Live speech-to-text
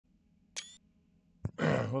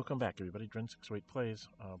Welcome back, everybody. Dren608 Plays,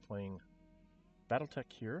 playing Battletech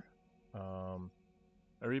here. I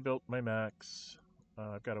rebuilt my Mechs.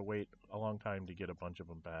 I've got to wait a long time to get a bunch of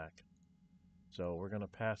them back. So we're going to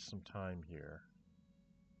pass some time here.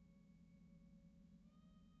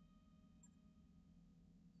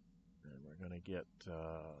 And we're going to get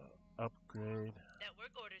upgrade. That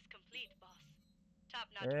work order's complete, boss.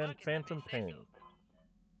 Top-notch And work, if I Phantom may say Pain. so.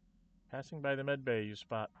 Passing by the med bay, you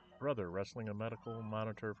spot Brother wrestling a medical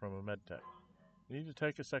monitor from a med tech. You need to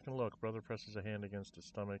take a second look. Brother presses a hand against his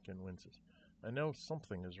stomach and winces. I know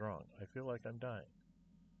something is wrong. I feel like I'm dying.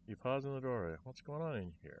 You pause in the doorway. What's going on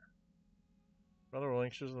in here? Brother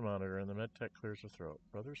relinquishes the monitor and the med tech clears her throat.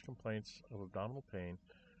 Brother's complaints of abdominal pain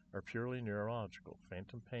are purely neurological.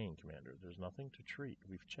 Phantom pain, Commander. There's nothing to treat.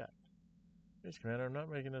 We've checked. Yes, Commander, I'm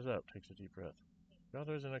not making this up. Takes a deep breath. If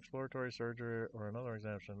there's an exploratory surgery or another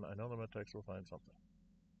examination, I know the med techs will find something.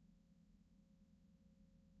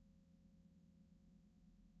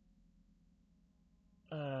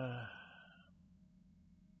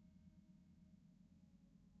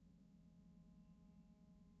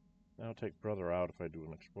 I'll take Brother out if I do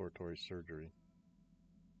an exploratory surgery.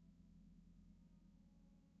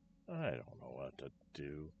 I don't know what to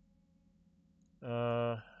do.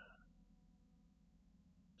 Let's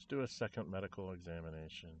do a second medical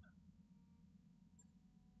examination.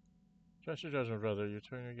 Trust your judgment, Brother. You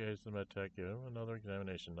turn your gaze to the med tech. Give him another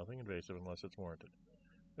examination. Nothing invasive unless it's warranted.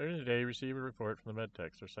 Later in the day, you receive a report from the med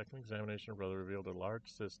techs. Their second examination of Brother revealed a large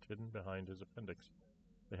cyst hidden behind his appendix.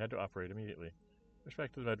 They had to operate immediately.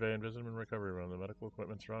 Respect to the med bay and visit him in the recovery room. The medical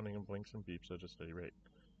equipment surrounding him blinks and beeps at a steady rate.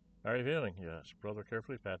 How are you feeling? Yes. Brother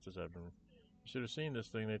carefully pats his abdomen. You should have seen this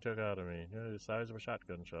thing they took out of me. The size of a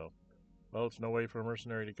shotgun shell. Well, it's no way for a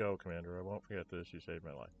mercenary to go, Commander. I won't forget this. You saved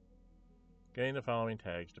my life. Gain the following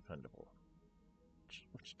tags dependable.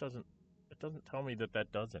 Which doesn't... It doesn't tell me that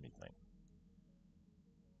that does anything.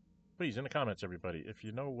 Please, in the comments, everybody, if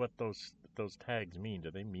you know what those tags mean,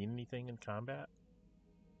 do they mean anything in combat?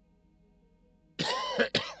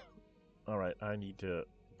 Alright, I need to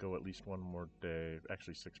go at least one more day.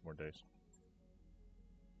 Actually, 6 more days.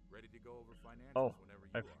 Ready to go over financials whenever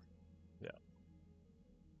you are. Yeah.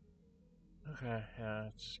 Okay, yeah,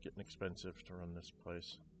 it's getting expensive to run this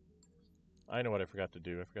place. I know what I forgot to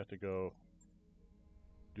do. I forgot to go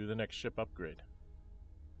do the next ship upgrade.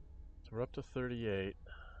 So we're up to 38.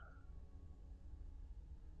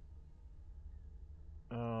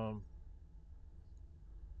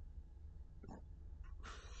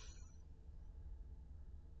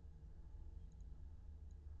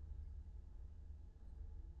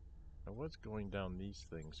 I was going down these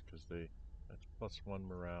things because that's +1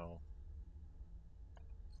 morale.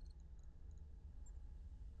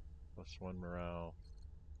 +1 morale.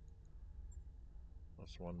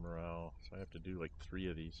 +1 morale. So I have to do like 3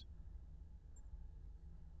 of these.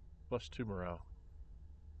 +2 morale.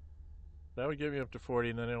 That would get me up to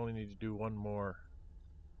 40, and then I only need to do 1 more.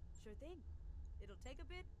 Sure thing. It'll take a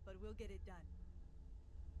bit, but we'll get it done.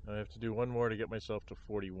 I have to do 1 more to get myself to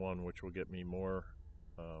 41, which will get me more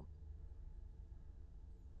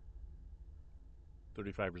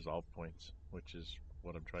 35 resolve points, which is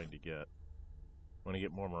what I'm trying to get. I want to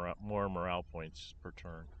get more morale points per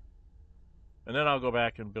turn. And then I'll go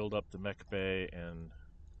back and build up the mech bay and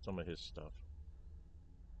some of his stuff.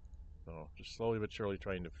 So, just slowly but surely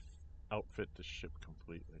trying to outfit the ship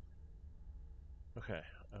completely. Okay,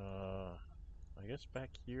 I guess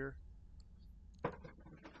back here.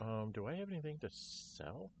 Do I have anything to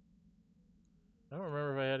sell? I don't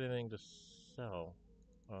remember if I had anything to sell.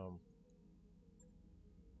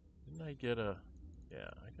 Didn't I get a... Yeah,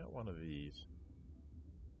 I got one of these.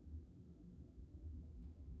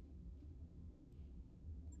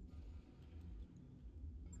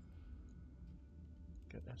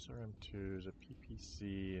 Got SRM2s, a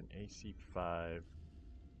PPC, an AC5.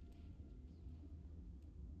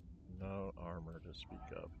 No armor to speak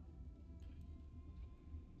of.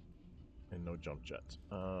 And no jump jets.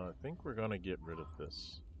 I think we're gonna get rid of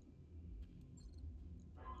this.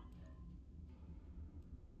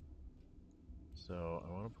 So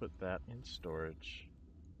I want to put that in storage.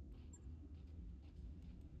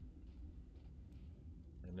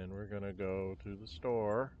 And then we're gonna go to the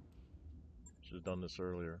store. Should have done this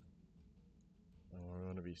earlier. And we're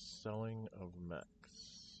gonna be selling of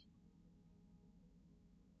mechs.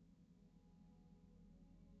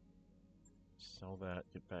 Sell that,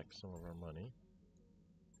 get back some of our money.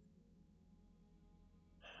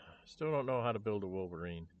 Still don't know how to build a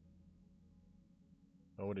Wolverine.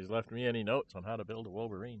 Nobody's left me any notes on how to build a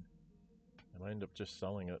Wolverine. I might end up just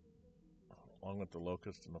selling it along with the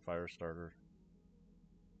Locust and the Firestarter.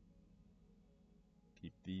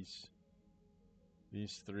 Keep these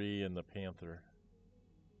 3 and the Panther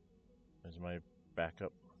as my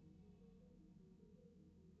backup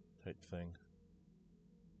type thing.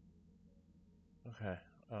 Okay.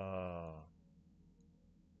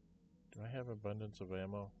 Do I have abundance of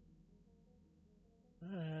ammo?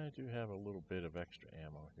 I do have a little bit of extra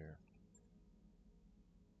ammo here.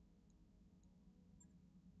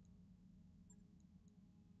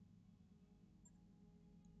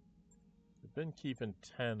 I've been keeping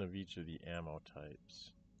 10 of each of the ammo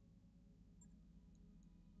types.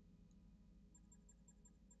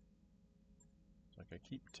 Like I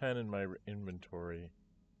keep 10 in my inventory,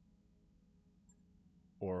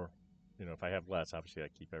 or, you know, if I have less, obviously I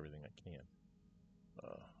keep everything I can.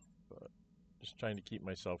 But just trying to keep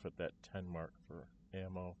myself at that 10 mark for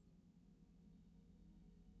ammo.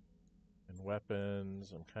 And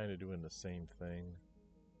weapons, I'm kind of doing the same thing.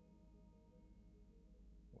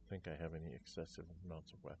 I don't think I have any excessive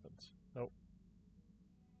amounts of weapons. Nope.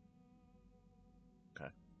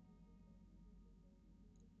 Okay.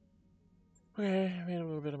 Okay, I made a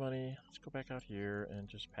little bit of money. Let's go back out here and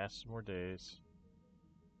just pass some more days.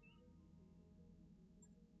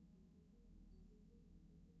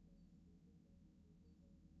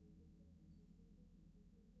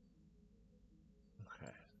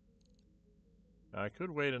 Okay. Now I could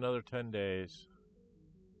wait another 10 days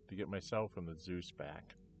to get myself and the Zeus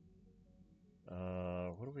back.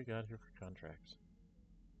 What do we got here for contracts?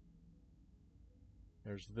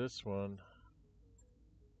 There's this one.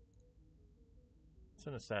 It's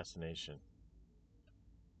an assassination.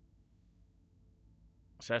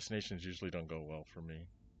 Assassinations usually don't go well for me.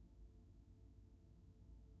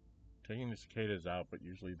 Taking the cicadas out, but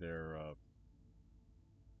usually their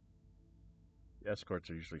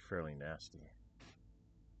escorts are usually fairly nasty.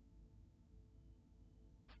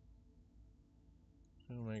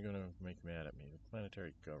 Who am I going to make mad at me? The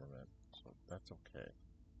planetary government. So that's okay.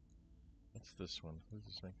 What's this one? Who's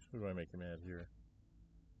this make? Who do I make mad here?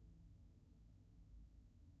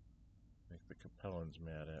 Make the Capellans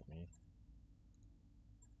mad at me.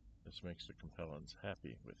 This makes the Capellans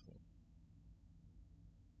happy with me.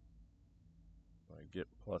 So I get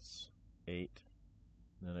 +8, and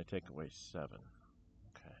then I take away 7.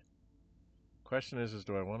 Okay. Question is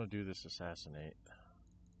do I want to do this assassinate?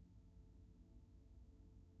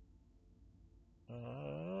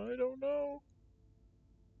 I don't know.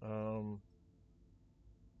 I'm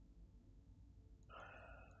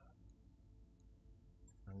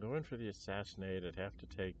going for the assassinate. I'd have to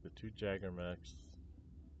take the 2 Jagger Mechs,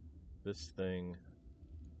 this thing,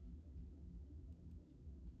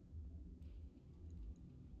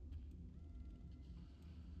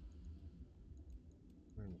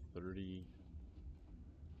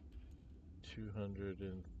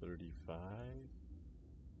 $235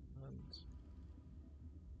 tons.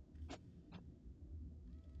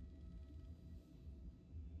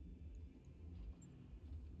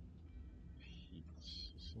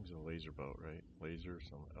 This thing's a laser boat, right? Laser,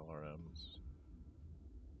 some LRMs.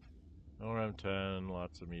 LRM 10,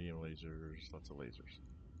 lots of medium lasers, lots of lasers.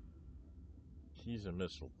 He's a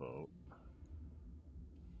missile boat.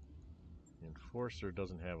 The Enforcer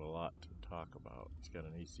doesn't have a lot to talk about. It's got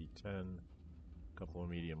an AC-10, a couple of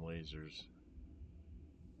medium lasers.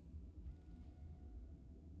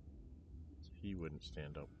 So he wouldn't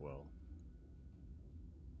stand up well.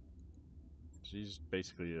 She's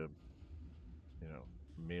basically a, you know,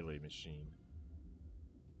 melee machine.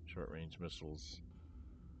 Short-range missiles.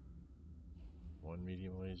 1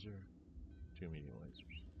 medium laser, 2 medium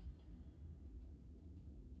lasers.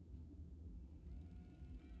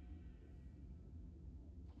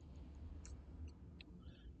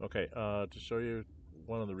 Okay, to show you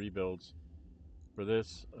one of the rebuilds for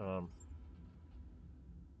this, I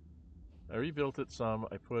rebuilt it some.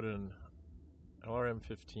 I put an LRM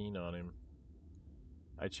 15 on him.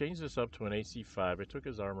 I changed this up to an AC-5. I took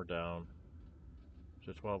his armor down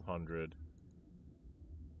to 1200.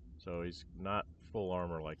 So he's not full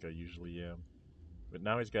armor like I usually am. But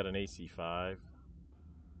now he's got an AC-5.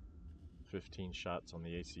 15 shots on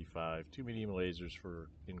the AC-5. 2 medium lasers for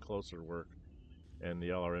in closer work. And the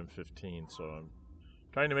LRM 15. So I'm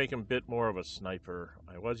trying to make him a bit more of a sniper.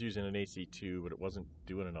 I was using an AC-2, but it wasn't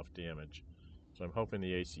doing enough damage. So I'm hoping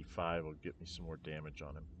the AC-5 will get me some more damage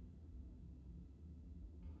on him.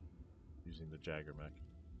 Using the Jagger Mech.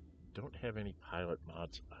 Don't have any pilot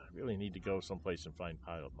mods. I really need to go someplace and find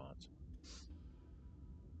pilot mods.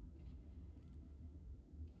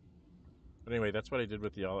 But anyway, that's what I did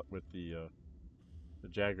with the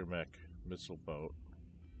Jagger Mech missile boat.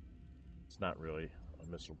 It's not really a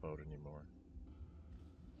missile boat anymore.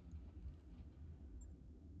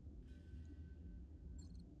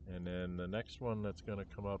 And then the next one that's going to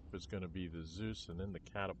come up is going to be the Zeus and then the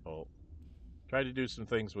Catapult. Try to do some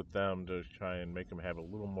things with them to try and make them have a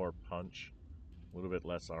little more punch, a little bit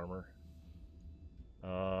less armor.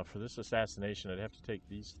 For this assassination, I'd have to take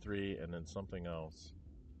these three and then something else.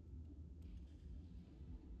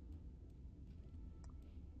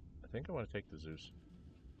 I think I want to take the Zeus.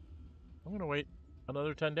 I'm going to wait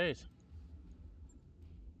another 10 days.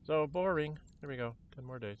 So, boring. Here we go. 10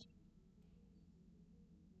 more days.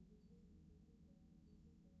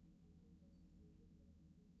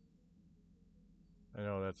 I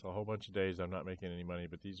know that's a whole bunch of days I'm not making any money,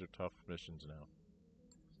 but these are tough missions now.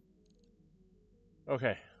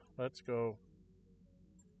 Okay, let's go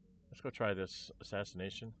try this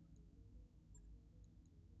assassination.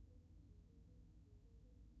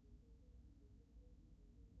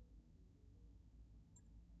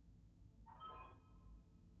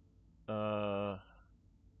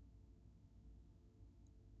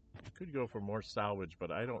 Could go for more salvage, but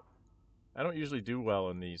I don't usually do well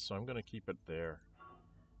in these, so I'm going to keep it there.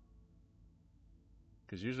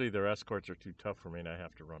 Because usually their escorts are too tough for me and I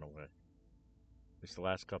have to run away. At least the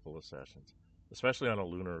last couple of sessions. Especially on a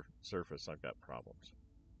lunar surface, I've got problems.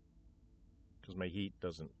 Because my heat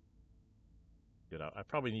doesn't get out. I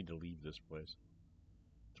probably need to leave this place.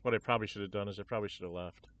 What I probably should have done is I probably should have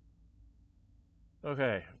left.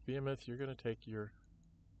 Okay, Behemoth, you're going to take your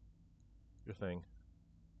thing.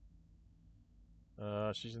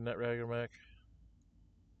 She's in that Jagger Mech.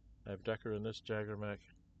 I have Decker in this Jagger Mech.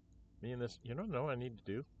 Me in this. You don't know what I need to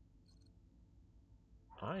do?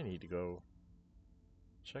 I need to go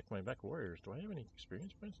check my Mech Warriors. Do I have any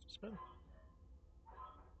experience points to spend?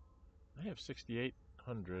 I have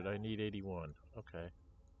 6,800. I need 81. Okay.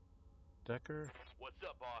 Decker. What's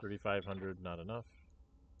up, boss? 3,500. Not enough.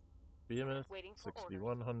 Behemoth.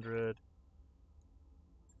 6,100.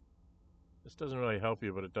 This doesn't really help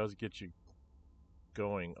you, but it does get you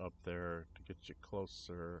going up there to get you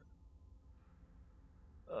closer.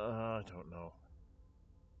 I don't know.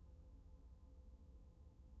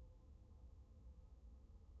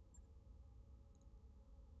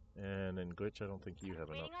 And then Glitch, I don't think you have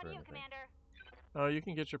enough for anything. Commander. Oh, you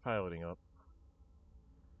can get your piloting up.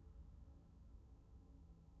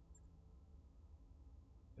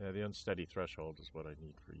 Yeah, the unsteady threshold is what I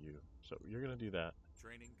need for you. So you're going to do that.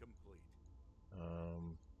 Training complete.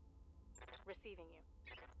 Receiving you.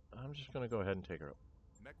 I'm just going to go ahead and take her up.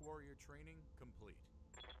 Mech warrior training complete.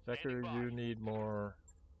 Decker, you need more.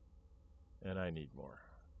 And I need more.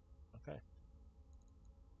 Okay.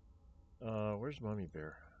 Where's Mummy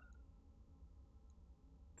Bear?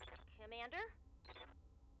 Commander?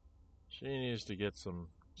 She needs to get some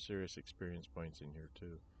serious experience points in here,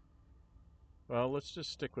 too. Well, let's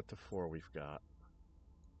just stick with the 4 we've got.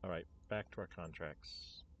 Alright, back to our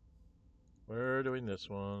contracts. We're doing this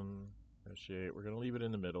one. Negotiate. We're going to leave it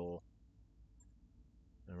in the middle.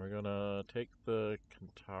 And we're going to take the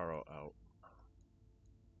Kentaro out.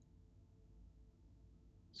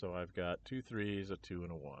 So I've got 2 3s, a 2,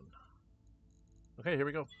 and a 1. Okay, here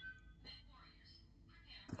we go.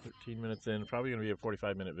 13 minutes in. Probably going to be a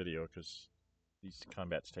 45-minute video because these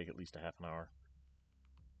combats take at least a half an hour.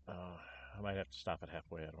 I might have to stop at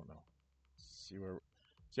halfway. I don't know.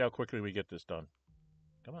 See how quickly we get this done.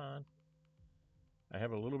 Come on. I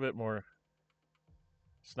have a little bit more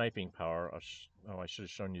sniping power. I should have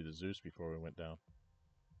shown you the Zeus before we went down.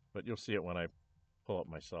 But you'll see it when I pull up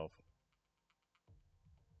myself.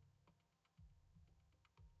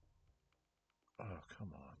 Oh,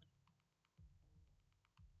 come on.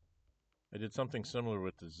 I did something similar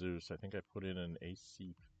with the Zeus. I think I put in an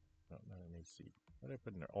AC. No, not an AC. What did I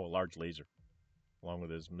put in there? Oh, a large laser. Along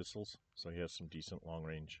with his missiles. So he has some decent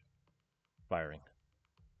long-range firing.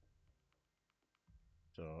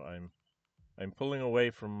 So I'm pulling away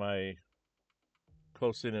from my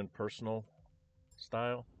close-in and personal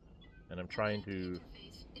style. And I'm trying to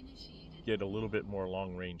get a little bit more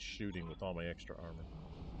long-range shooting with all my extra armor.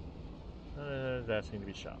 It's asking to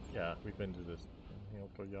be shot. Yeah, we've been to this.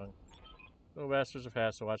 So young. Little bastards are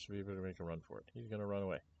fast, so watch the Beaver to make a run for it. He's going to run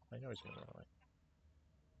away. I know he's going to run away.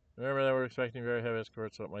 Remember that we're expecting very heavy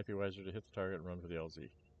escorts, so it might be wiser to hit the target and run for the LZ.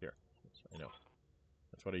 Here. I know.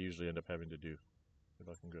 That's what I usually end up having to do. Good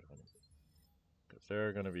luck and good hunting. Because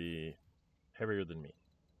they're going to be heavier than me.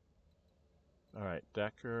 Alright,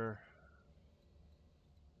 Decker.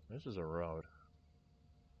 This is a road.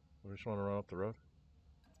 We just want to run up the road?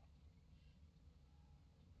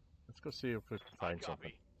 Let's go see if we can find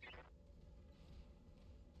something.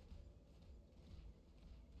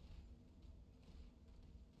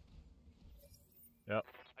 Yep.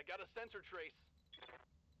 I got a sensor trace.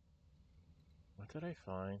 What did I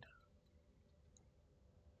find?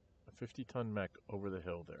 A 50-ton mech over the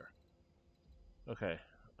hill there. Okay.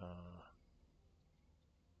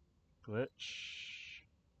 Glitch.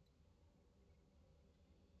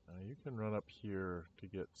 You can run up here to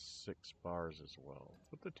get 6 bars as well.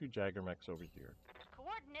 Put the 2 Jagger mechs over here.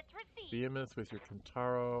 Coordinates received. Behemoth with your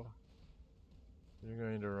Kentaro. You're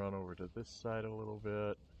going to run over to this side a little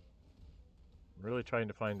bit. I'm really trying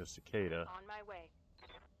to find the cicada. On my way.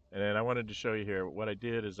 And then I wanted to show you here, what I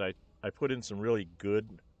did is I put in some really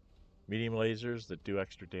good medium lasers that do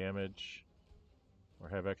extra damage or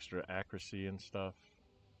have extra accuracy and stuff.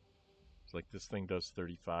 It's like this thing does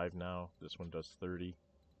 35 now. This one does 30.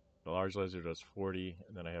 The large laser does 40,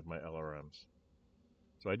 and then I have my LRMs.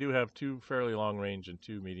 So I do have 2 fairly long range and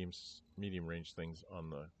 2 medium range things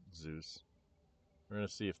on the Zeus. We're going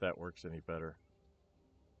to see if that works any better.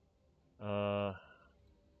 I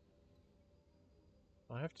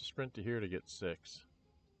have to sprint to here to get 6.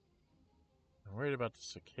 I'm worried about the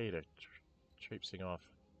cicada traipsing off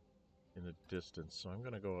in the distance, so I'm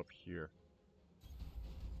going to go up here.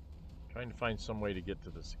 Trying to find some way to get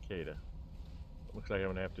to the cicada. Looks like I'm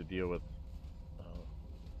going to have to deal with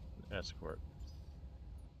an escort.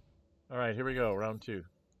 Alright, here we go, round 2.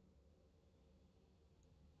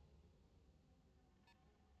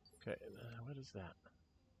 Okay, what is that?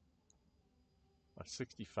 A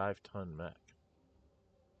 65-ton mech.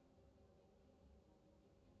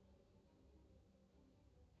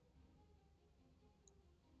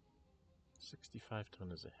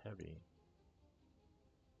 65-ton is a heavy.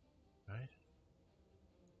 Right?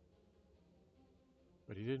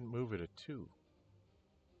 But he didn't move it at 2.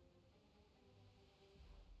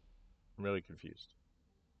 I'm really confused.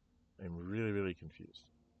 I'm really, really confused.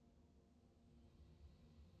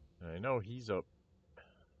 And I know he's up.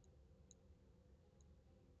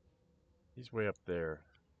 He's way up there.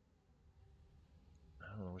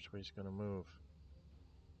 I don't know which way he's going to move.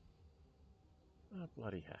 Oh,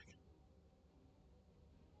 bloody heck.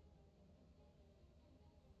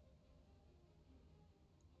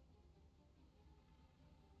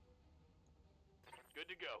 Good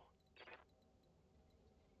to go.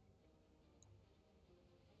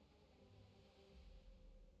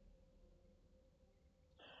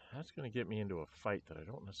 That's going to get me into a fight that I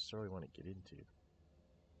don't necessarily want to get into.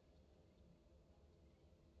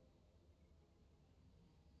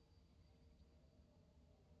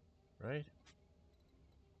 Right?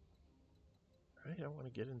 Right? I want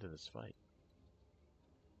to get into this fight.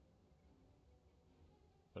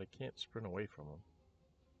 But I can't sprint away from them.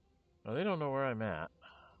 Now, they don't know where I'm at.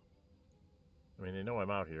 I mean, they know I'm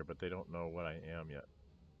out here, but they don't know what I am yet.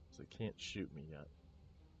 So they can't shoot me yet.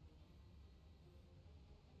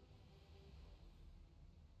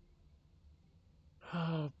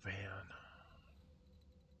 Oh, man.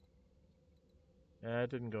 Yeah, it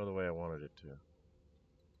didn't go the way I wanted it to.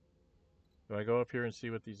 Do I go up here and see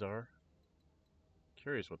what these are?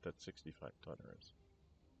 Curious what that 65-tonner is.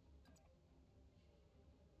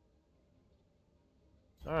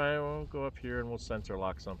 Alright, we'll go up here and we'll sensor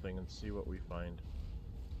lock something and see what we find.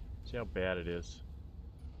 See how bad it is.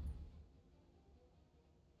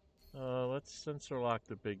 Let's sensor lock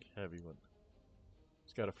the big heavy one.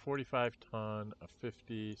 It's got a 45-ton, a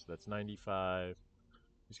 50, so that's 95.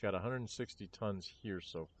 He's got 160 tons here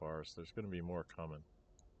so far, so there's going to be more coming.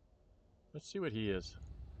 Let's see what he is.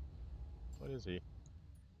 What is he?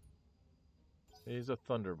 He's a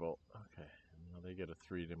Thunderbolt. Okay, now they get a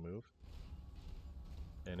 3 to move.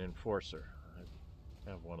 An Enforcer. I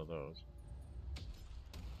have one of those.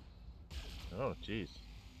 Oh, jeez.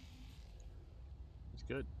 He's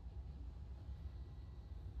good.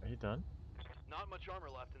 Are you done? Not much armor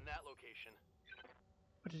left in that location.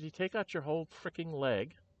 What, did he take out your whole freaking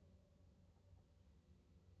leg?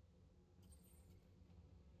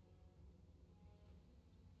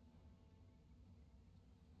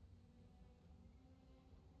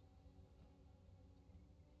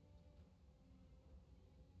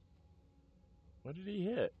 What did he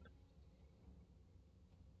hit?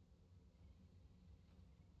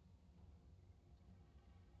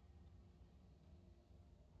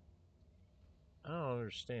 I don't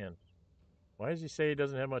understand. Why does he say he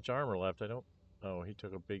doesn't have much armor left? I don't... Oh, he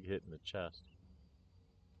took a big hit in the chest.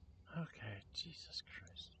 Okay, Jesus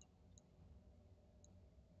Christ.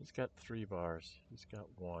 He's got 3 bars. He's got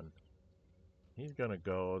 1. He's gonna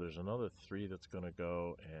go. There's another 3 that's gonna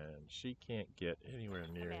go, and she can't get anywhere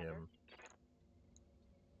near him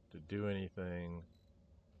to do anything.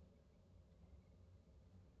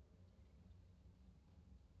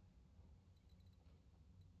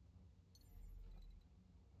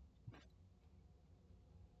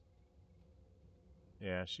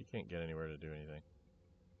 Yeah, she can't get anywhere to do anything.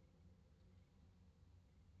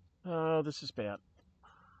 no, this is bad.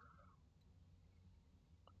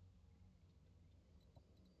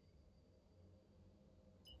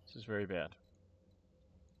 This is very bad.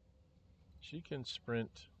 She can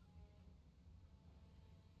sprint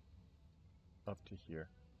up to here.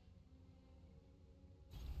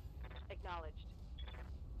 Acknowledged.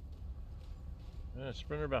 I'm gonna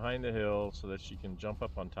sprint her behind the hill so that she can jump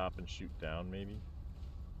up on top and shoot down, maybe.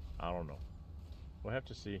 I don't know. We'll have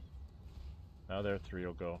to see. Now there 3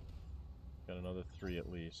 will go. Got another 3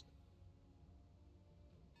 at least.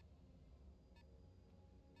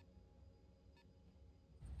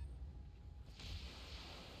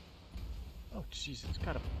 Oh jeez, it's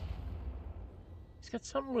got a... He's got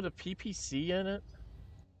something with a PPC in it.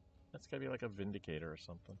 That's gotta be like a Vindicator or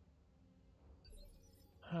something.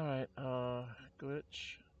 Alright,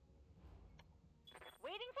 glitch.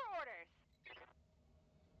 Waiting for orders.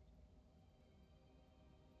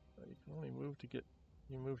 You can only move to get...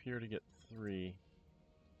 You move here to get 3.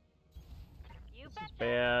 You This betcha. is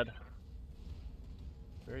bad.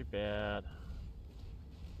 Very bad.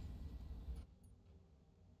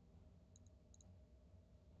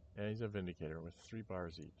 Yeah, he's a Vindicator with 3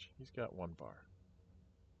 bars each. He's got 1 bar.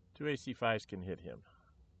 2 AC5s can hit him.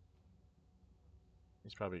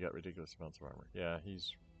 He's probably got ridiculous amounts of armor. Yeah,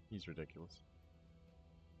 he's ridiculous.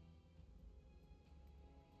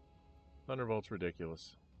 Thunderbolt's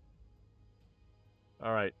ridiculous.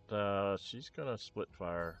 Alright, she's gonna split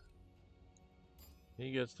fire.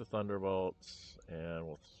 He gets the Thunderbolts, and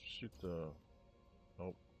we'll shoot the...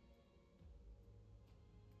 Nope.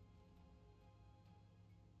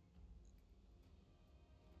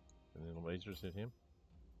 And then the lasers hit him.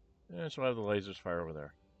 And she'll have the lasers fire over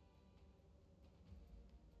there.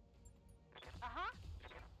 Uh-huh.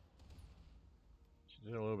 She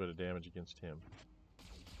did a little bit of damage against him.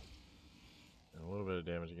 And a little bit of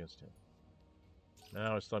damage against him.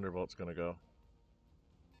 Now his Thunderbolt's gonna go.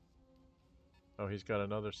 Oh, he's got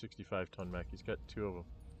another 65-ton mech. He's got 2 of them.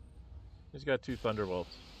 He's got 2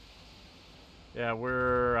 Thunderbolts. Yeah,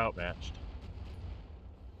 we're outmatched.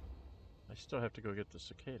 I still have to go get the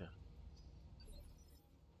cicada.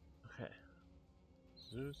 Okay.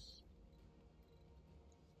 Zeus.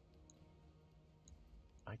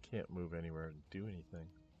 I can't move anywhere and do anything.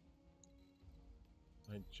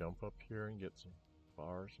 Can I jump up here and get some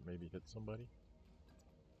bars and maybe hit somebody?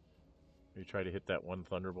 Maybe try to hit that one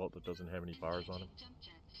Thunderbolt that doesn't have any bars on him.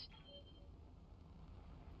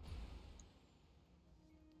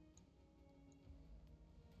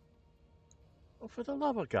 Oh, for the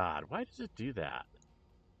love of God, why does it do that?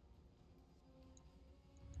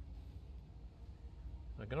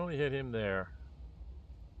 I can only hit him there.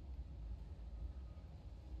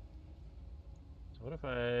 So what if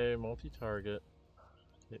I multi-target,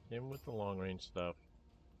 hit him with the long-range stuff,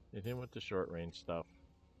 hit him with the short-range stuff,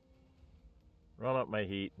 run up my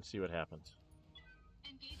heat and see what happens.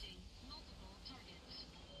 Engaging multiple targets.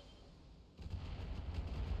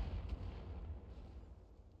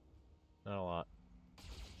 Not a lot.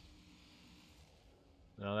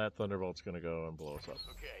 Now that Thunderbolt's gonna go and blow us up.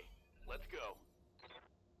 Okay, let's go.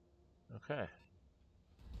 Okay.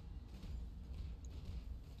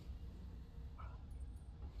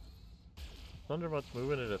 Thunderbolt's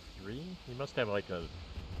moving at a 3? He must have like a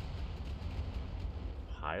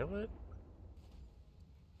pilot?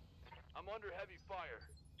 I'm under heavy fire.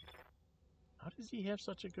 How does he have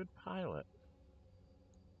such a good pilot?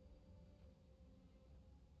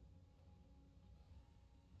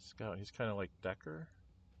 Scout, he's kind of like Decker.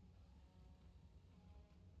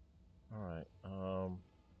 Alright,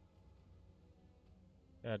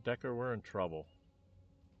 yeah, Decker, we're in trouble.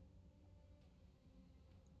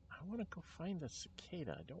 I want to go find the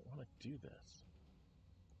cicada. I don't want to do this.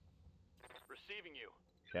 Receiving you.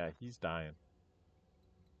 Yeah, he's dying.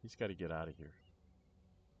 He's got to get out of here.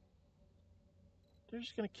 They're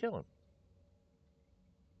just going to kill him.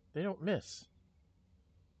 They don't miss.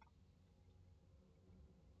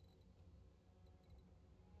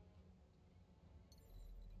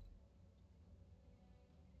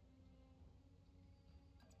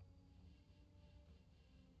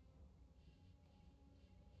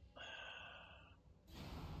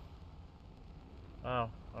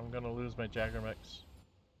 Oh, I'm gonna lose my Jagger Mechs.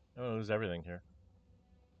 I'm gonna lose everything here.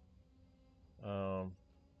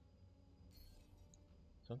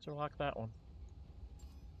 Sensor lock that one.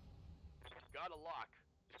 Got a lock.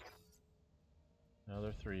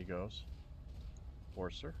 Another 3 goes.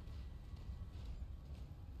 Forcer.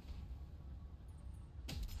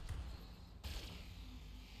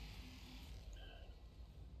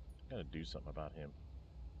 Gotta do something about him.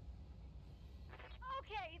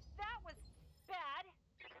 Okay, that was bad.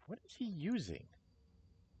 What is he using?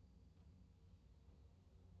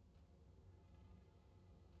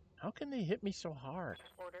 How can they hit me so hard?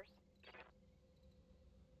 Orders.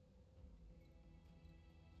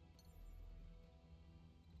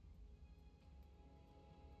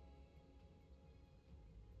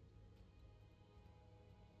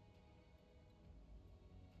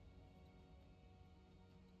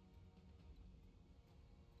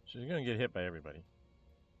 She's gonna get hit by everybody.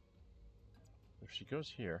 If she goes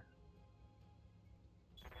here.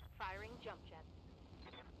 Firing jump jets.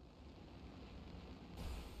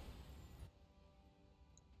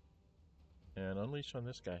 And unleash on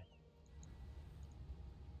this guy.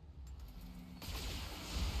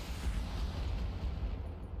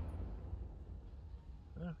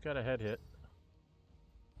 Oh, got a head hit.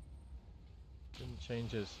 Didn't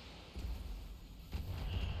change his...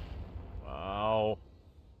 Wow.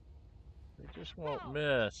 They just won't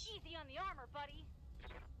miss. Easy on the armor, buddy.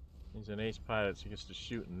 He's an ace pilot, so he gets to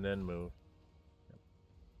shoot and then move.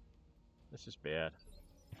 This is bad.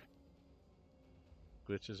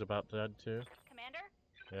 Glitch is about dead too. Commander?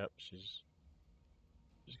 Yep, she's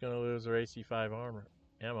gonna lose her AC5 armor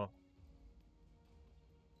ammo.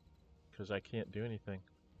 Because I can't do anything.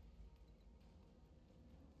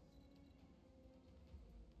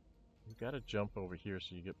 You gotta jump over here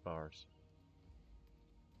so you get bars.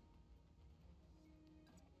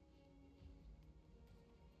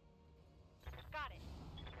 Got it.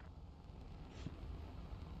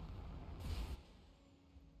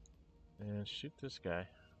 And shoot this guy.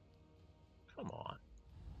 Come on.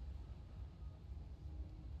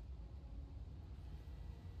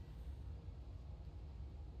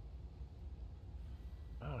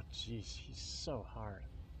 Oh, jeez, he's so hard.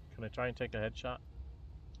 Can I try and take a headshot?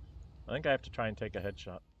 I think I have to try and take a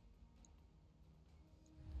headshot.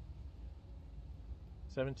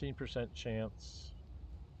 17% chance.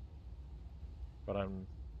 But I'm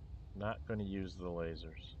not going to use the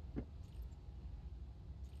lasers.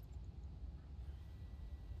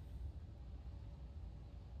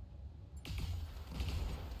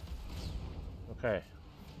 Okay.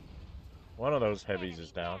 One of those heavies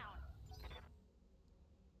is down.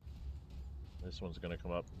 This one's gonna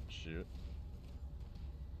come up and shoot.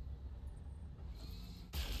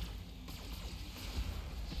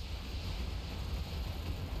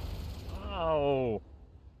 Oh!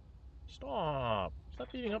 Stop!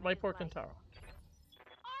 Stop beating up my poor Kentaro.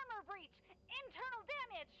 Armor breach! Internal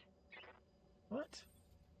damage! What?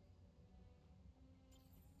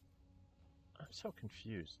 I'm so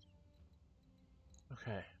confused.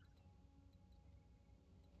 Okay.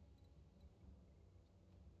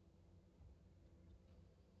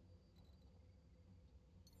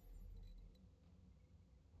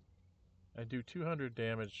 I do 200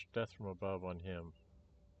 damage, death from above on him.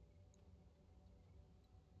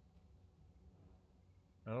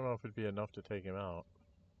 I don't know if it'd be enough to take him out.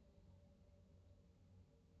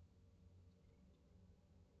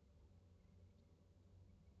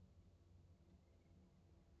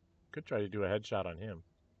 Could try to do a headshot on him.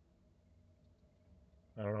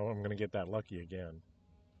 I don't know if I'm going to get that lucky again.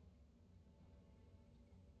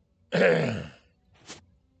 What's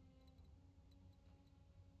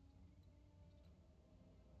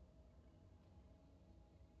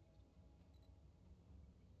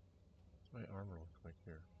my armor look like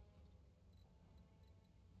here?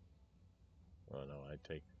 Oh no,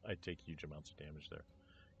 I take huge amounts of damage there.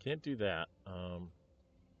 Can't do that.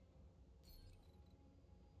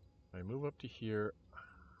 I move up to here.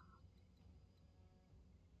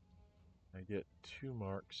 I get 2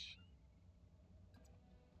 marks.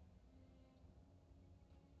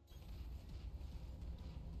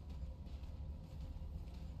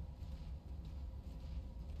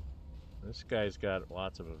 This guy's got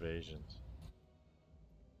lots of evasions.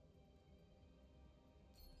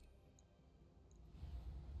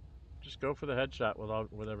 Just go for the headshot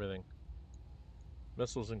with everything.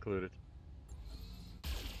 Missiles included.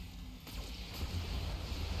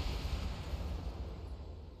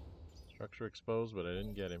 Structure exposed, but I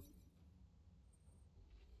didn't get him.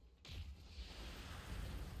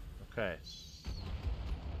 Okay.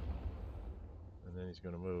 And then he's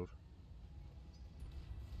going to move.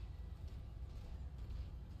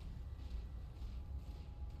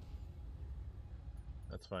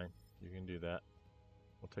 That's fine. You can do that.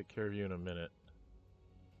 We'll take care of you in a minute.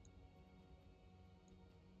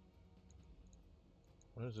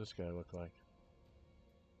 What does this guy look like?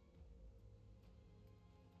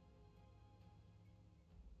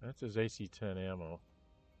 That's his AC-10 ammo.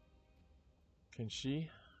 Can she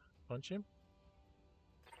punch him?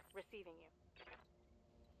 Receiving you.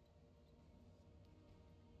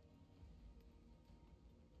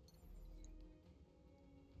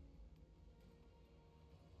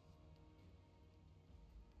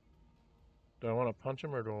 Do I want to punch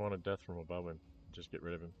him or do I want to death from above him? Just get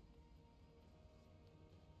rid of him.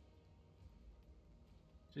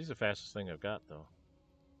 He's the fastest thing I've got, though.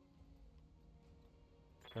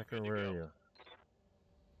 Decker, where are you?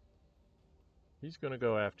 He's gonna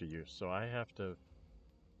go after you, so I have to...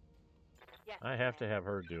 Yes, I have to Commander. have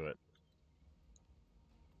her do it.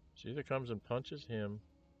 She either comes and punches him.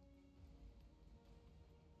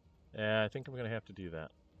 Yeah, I think I'm gonna have to do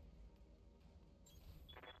that.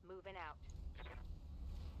 Moving out.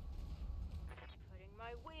 Putting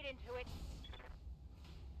my weight into it.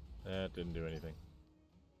 That didn't do anything.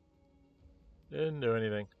 Didn't do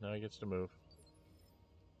anything. Now he gets to move.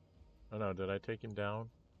 Oh no, did I take him down?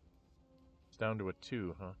 It's down to a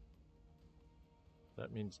 2, huh?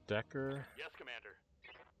 That means Decker. Yes, Commander.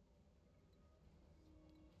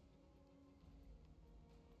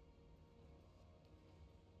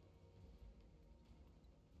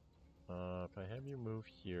 If I have you move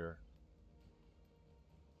here.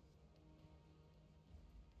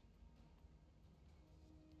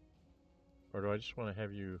 Or do I just want to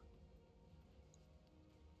have you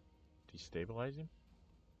destabilize him?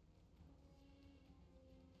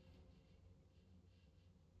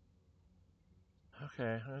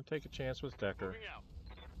 Okay, I'm gonna take a chance with Decker. Moving out.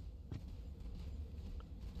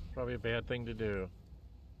 Probably a bad thing to do.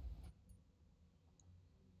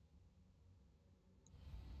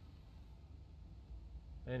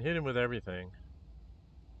 And hit him with everything.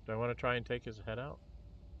 Do I want to try and take his head out?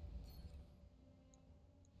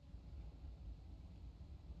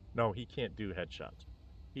 No, he can't do headshots.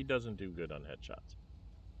 He doesn't do good on headshots.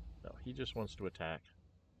 No, he just wants to attack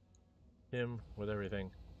him with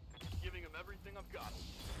everything. Giving him everything I've got.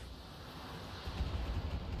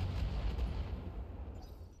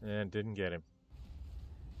 And didn't get him.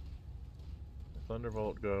 The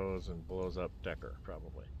Thunderbolt goes and blows up Decker,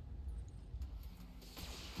 probably.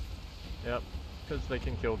 Yep, because they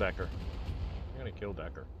can kill Decker. I'm gonna kill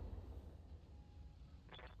Decker.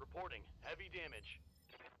 Reporting heavy damage.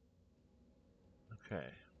 Okay,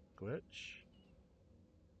 glitch.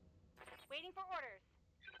 Waiting for orders.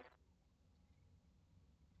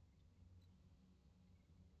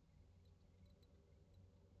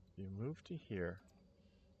 You move to here.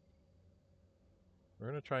 We're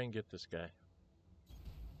gonna try and get this guy.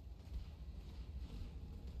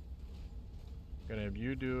 Gonna have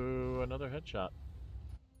you do another headshot.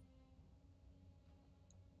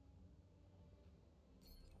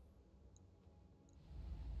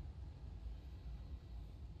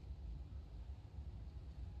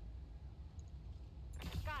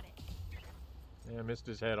 Got it. Yeah, missed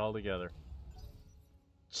his head altogether.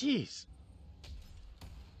 Jeez.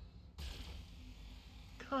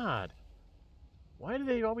 God. Why do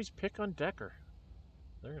they always pick on Decker?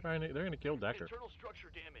 They're gonna kill Decker. Internal structure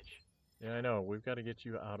damage. Yeah, I know. We've got to get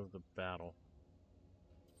you out of the battle.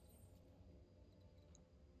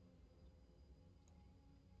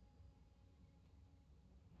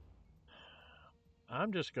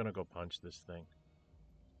 I'm just gonna go punch this thing.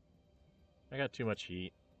 I got too much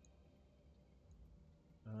heat.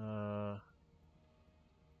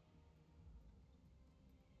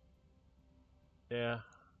 Yeah.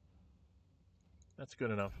 That's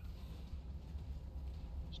good enough.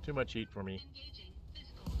 It's too much heat for me. Engaging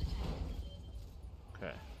physical attack.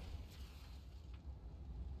 Okay.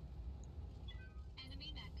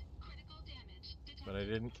 Enemy mech. Critical damage detected. But I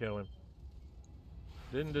didn't kill him.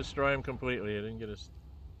 Didn't destroy him completely. I didn't get his...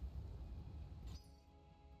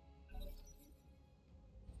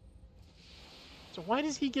 So why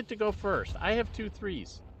does he get to go first? I have 2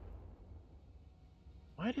 3s.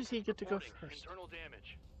 Why does he get to go Reporting first? internal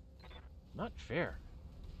damage. Not fair.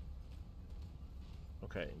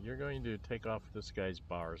 Okay, you're going to take off this guy's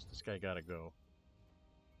bars. This guy gotta go.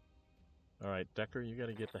 Alright, Decker, you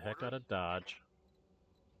gotta get the heck out of Dodge.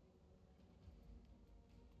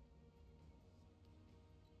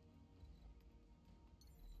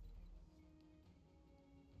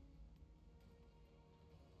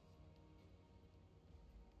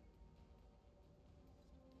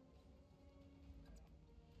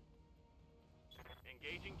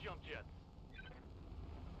 Engaging jump jets.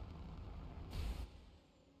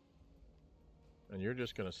 And you're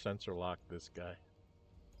just gonna sensor lock this guy.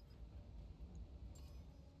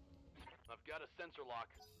 I've got a sensor lock.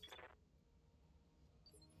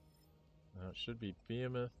 Now it should be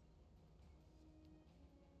Behemoth.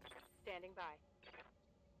 Standing by.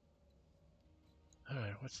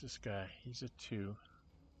 Alright, what's this guy? He's a 2.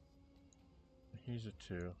 He's a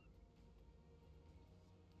 2.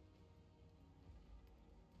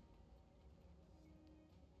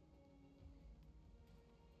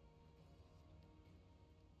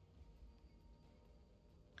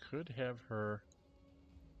 could have her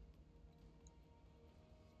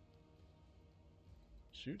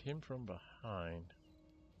shoot him from behind.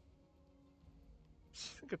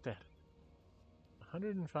 Look at that.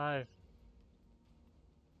 105.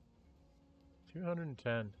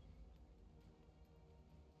 210.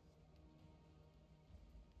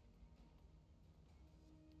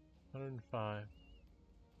 $105.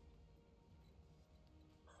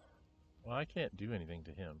 Well, I can't do anything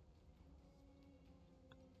to him.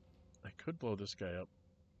 I could blow this guy up.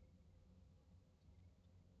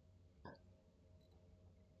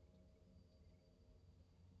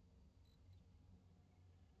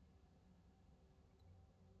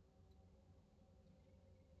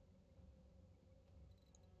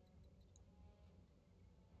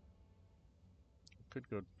 Could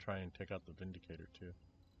go try and take out the Vindicator too.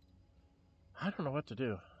 I don't know what to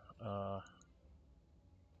do. I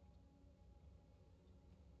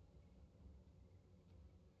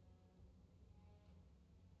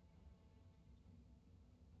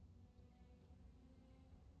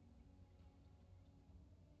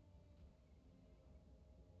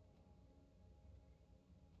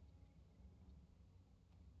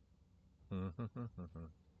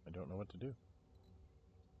don't know what to do.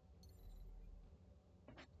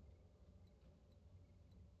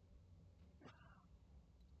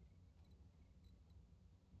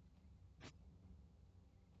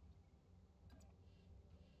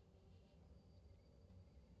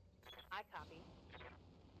 I copy.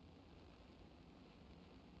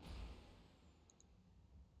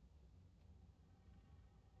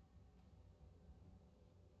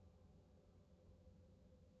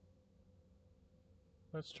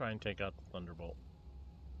 Let's try and take out the Thunderbolt.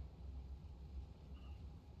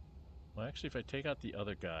 Well, actually, if I take out the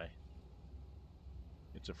other guy,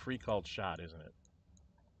 it's a free called shot, isn't it?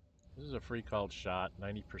 This is a free called shot,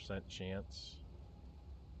 90% chance.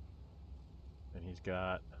 And he's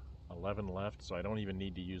got 11 left, so I don't even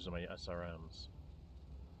need to use my SRMs.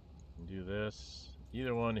 And do this.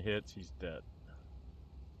 Either one hits, he's dead.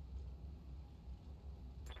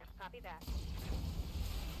 Copy that.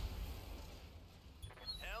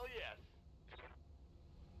 Hell yes.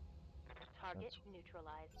 Target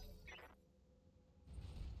neutralized.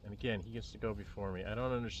 And again, he gets to go before me. I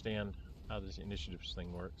don't understand how this initiatives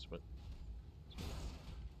thing works, but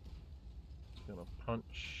I'm gonna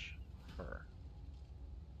punch her.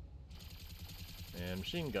 And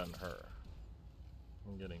machine gun her.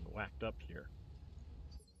 I'm getting whacked up here.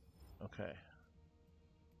 Okay.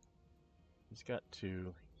 He's got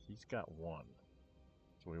 2. He's got 1.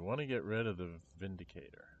 So we want to get rid of the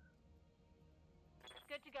Vindicator.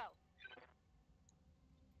 Good to go.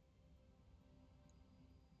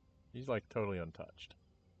 He's like totally untouched.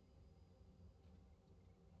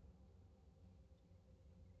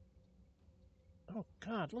 Oh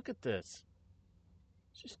God, look at this.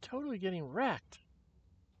 She's totally getting wrecked.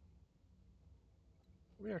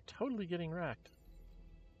 We are totally getting wrecked.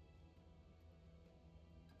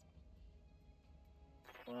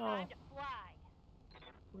 Wow. Time to fly.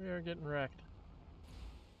 We are getting wrecked.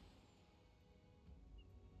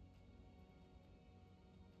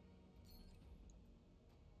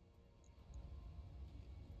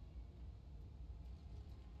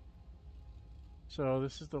 So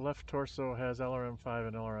this is the left torso, has LRM-5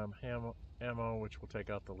 and LRM ammo, which will take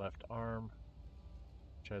out the left arm,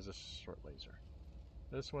 which has a short laser.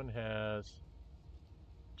 This one has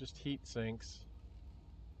just heat sinks,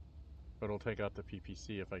 but it'll take out the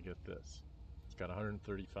PPC if I get this. It's got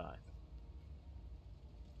 135.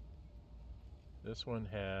 This one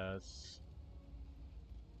has,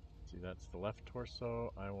 see, that's the left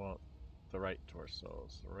torso. I want the right torso.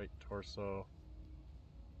 So the right torso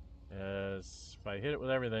has, if I hit it with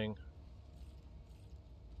everything,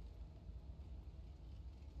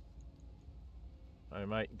 I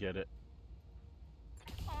might get it.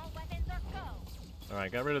 All weapons are go.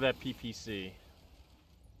 Alright, got rid of that PPC.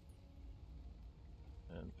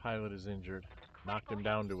 And pilot is injured. Knocked him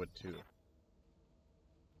down to a 2.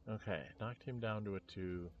 Okay, knocked him down to a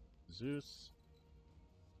 2. Zeus.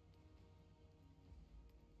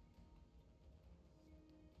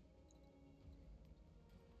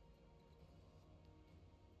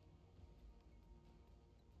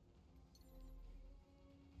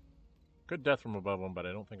 Good death from above him, but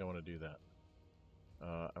I don't think I want to do that.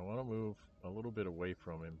 I want to move a little bit away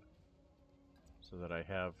from him so that I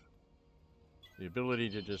have the ability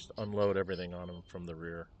to just unload everything on him from the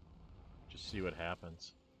rear. Just see what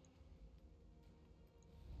happens.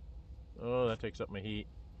 Oh, that takes up my heat,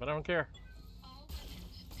 but I don't care. All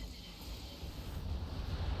weapons committed.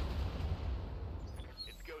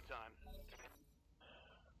 It's go time.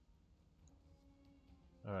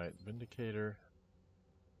 Alright, Vindicator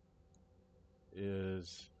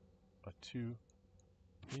is a 2.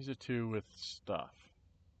 He's a 2 with stuff.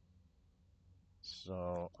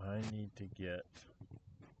 So I need to get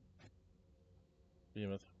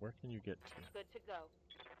Behemoth, where can you get to? Good to go.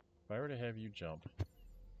 If I were to have you jump,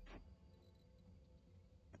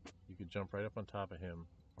 you could jump right up on top of him,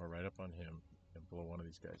 or right up on him, and blow one of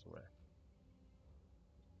these guys away.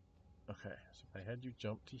 Okay, so if I had you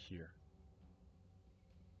jump to here,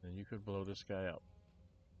 then you could blow this guy up.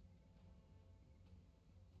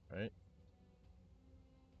 Right?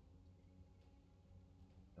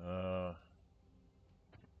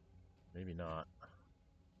 Maybe not.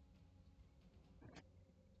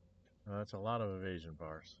 That's a lot of evasion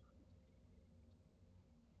bars.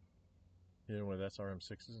 Hit him with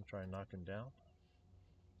SRM6s and try and knock him down.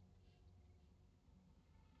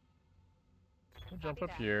 We'll jump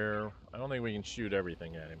up here. I don't think we can shoot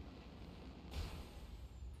everything at him.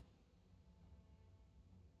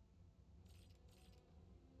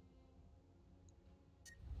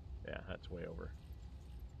 Yeah, that's way over.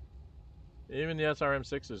 Even the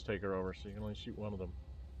SRM6s take her over, so you can only shoot one of them.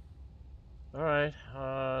 Alright,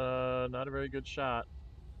 not a very good shot.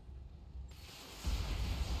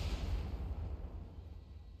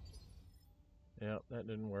 Yep, that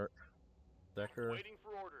didn't work. Decker. Waiting for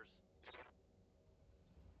orders.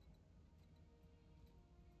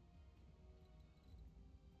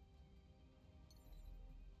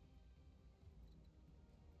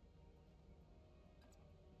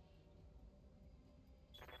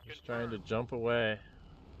 Just trying to jump away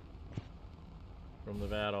from the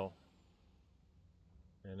battle.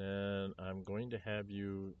 And then I'm going to have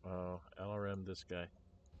you LRM this guy.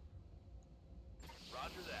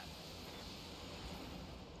 Roger that.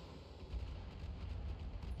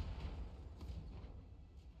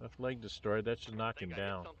 Left leg destroyed. That should knock him I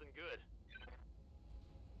down. hit something good.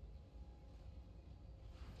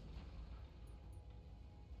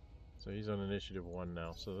 So he's on initiative 1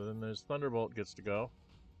 now. So then there's Thunderbolt gets to go.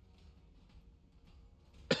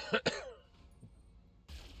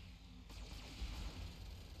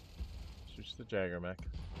 Shoots the Jagger Mech.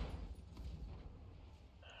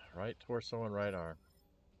 Right torso and right arm.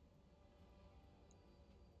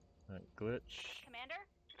 Right, glitch. Commander?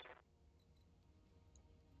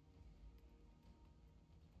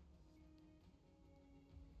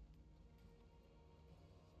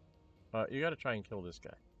 You gotta try and kill this guy.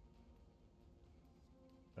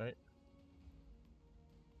 Right?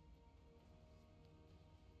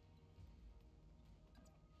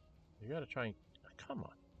 You gotta try and... Come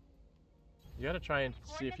on. You gotta try and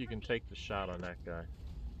see if you can take the shot on that guy.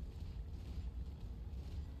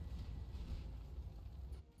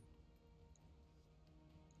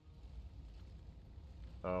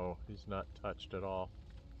 Oh, he's not touched at all.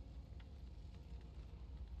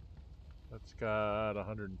 That's got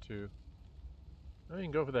 102. Oh, you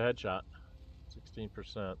can go for the headshot.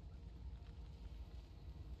 16%.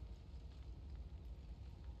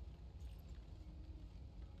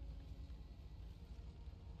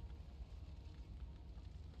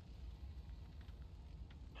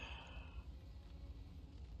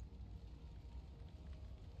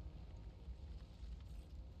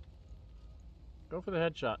 Go for the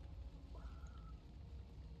headshot.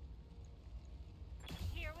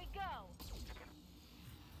 Here we go.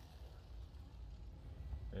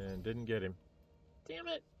 And didn't get him. Damn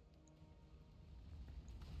it!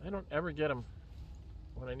 I don't ever get him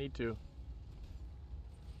when I need to.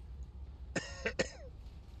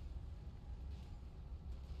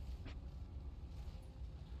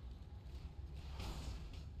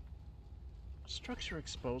 Structure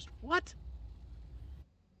exposed. What?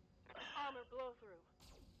 Armor blow through.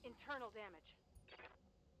 Internal damage.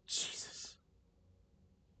 Jesus.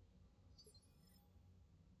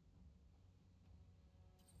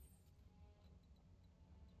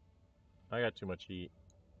 I got too much heat.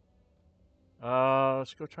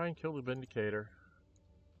 Let's go try and kill the Vindicator.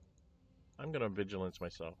 I'm gonna vigilance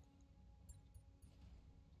myself.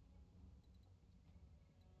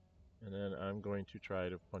 And then I'm going to try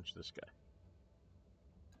to punch this guy.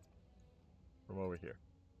 From over here.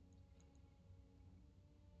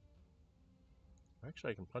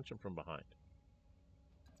 Actually, I can punch him from behind.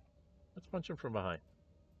 Let's punch him from behind.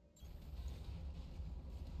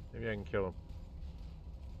 Maybe I can kill him.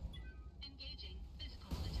 Engaging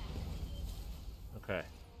physical attack. Okay.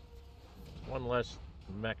 One less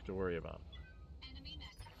mech to worry about. Enemy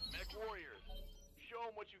mech. Mech warriors, show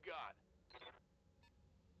them what you got.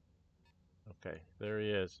 Okay, there he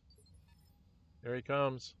is. There he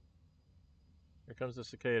comes. Here comes the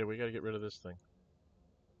cicada. We gotta get rid of this thing.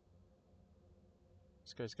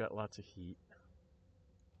 This guy's got lots of heat.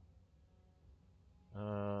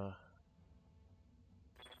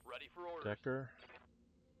 Ready for orders. Decker.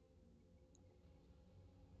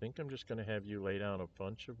 I think I'm just gonna have you lay down a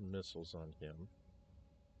bunch of missiles on him.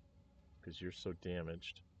 Because you're so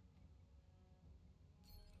damaged.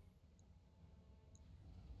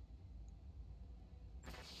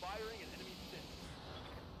 Firing at enemy six.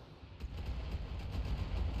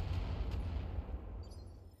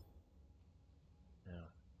 Now,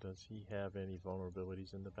 does he have any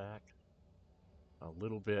vulnerabilities in the back? A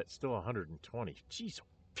little bit. Still 120. Jeez,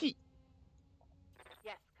 Pete!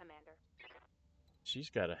 Yes, Commander.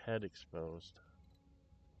 She's got a head exposed.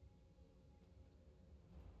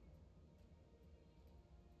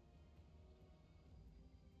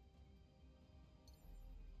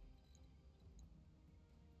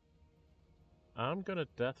 I'm gonna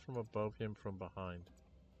death from above him from behind.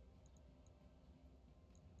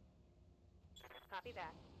 Copy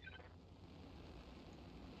that.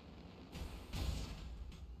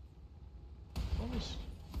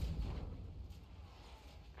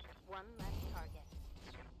 One less target.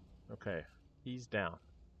 Okay, he's down.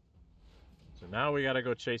 So now we gotta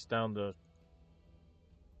go chase down the...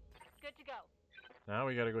 Good to go. Now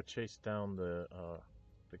we gotta go chase down the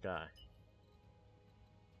guy.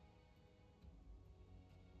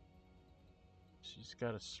 She's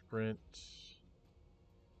got a sprint.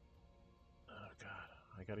 Oh god,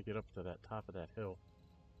 I gotta get up to that top of that hill.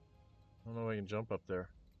 I don't know if I can jump up there.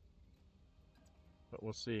 But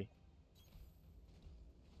we'll see.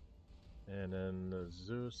 And then the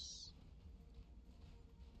Zeus.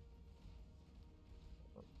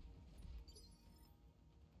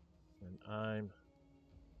 And I'm...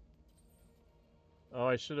 Oh,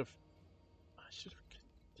 I should have...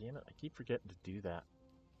 Damn it, I keep forgetting to do that.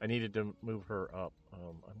 I needed to move her up.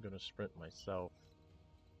 I'm gonna sprint myself.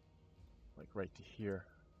 Like right to here.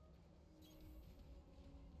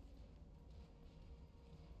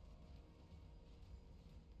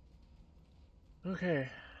 Okay.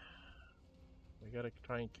 We gotta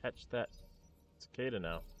try and catch that cicada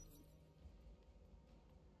now.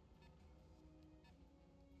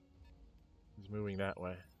 He's moving that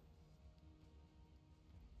way.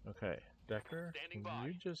 Okay, Decker, Standing can by.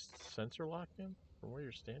 you just sensor lock him from where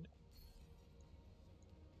you're standing?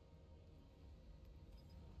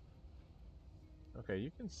 Okay, you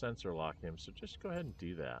can sensor lock him, so just go ahead and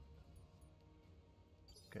do that.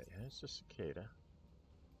 Okay, it's a cicada.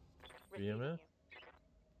 Receiving BMF?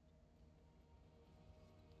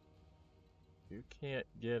 you. You can't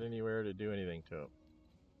get anywhere to do anything to him.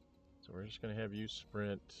 So we're just gonna have you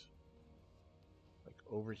sprint like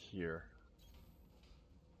over here.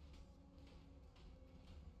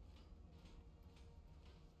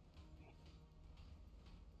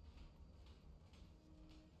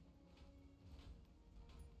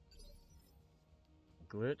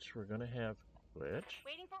 Glitch, we're gonna have Glitch.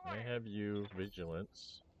 Waiting for I orders. have you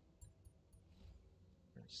Vigilance.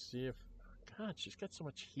 Let's see if... God, she's got so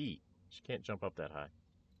much heat. She can't jump up that high.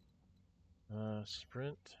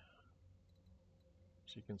 Sprint.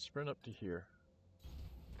 She can sprint up to here.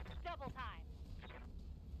 Double time.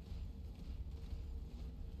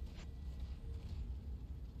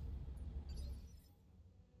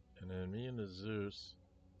 And then me and the Zeus.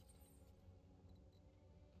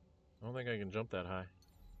 I don't think I can jump that high.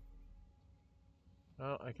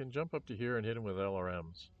 Oh, I can jump up to here and hit him with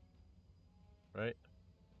LRMs. Right?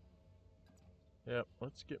 Yep,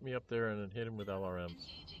 let's get me up there and then hit him with LRMs.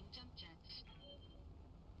 Engaging jump jets.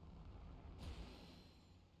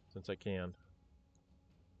 Since I can.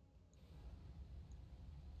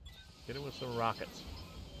 Hit him with some rockets.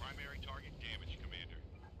 Primary target damage, Commander.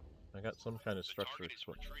 I got some kind of The structure. target is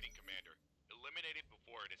retreating, Commander. Eliminate it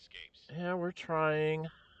before it escapes. Yeah, we're trying.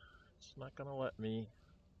 It's not gonna let me.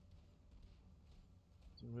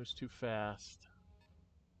 It moves too fast.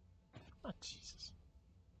 Oh, Jesus.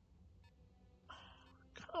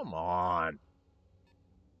 Come on.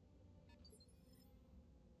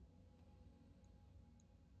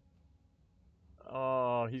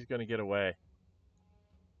 Oh, he's gonna get away.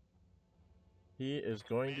 He is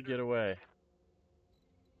going to get away.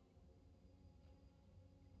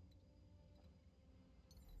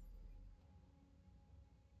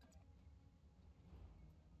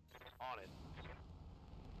 On it.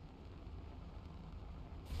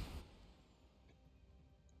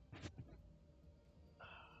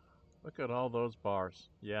 Look at all those bars.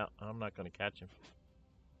 Yeah, I'm not going to catch him.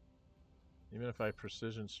 Even if I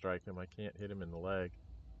precision strike him, I can't hit him in the leg.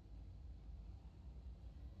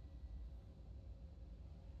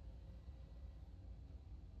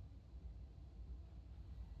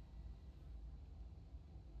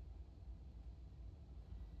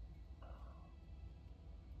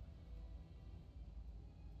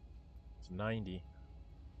 90.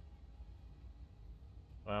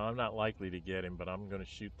 Well, I'm not likely to get him, but I'm going to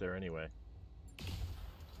shoot there anyway.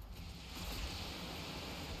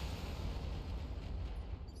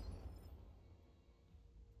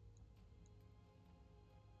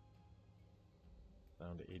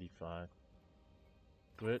 Down to 85.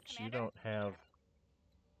 Glitch, you don't have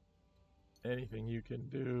anything you can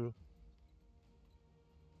do.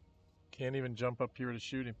 Can't even jump up here to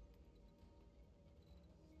shoot him.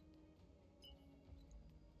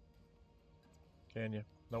 Can you?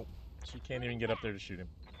 Nope. She can't even get up there to shoot him.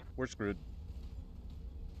 We're screwed.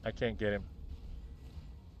 I can't get him.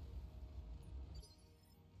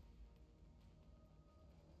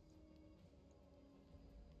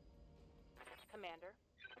 Commander.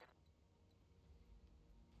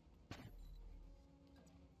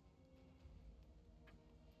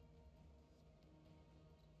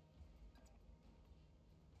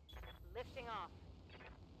 Lifting off.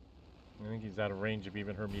 I think he's out of range of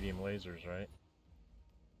even her medium lasers, right?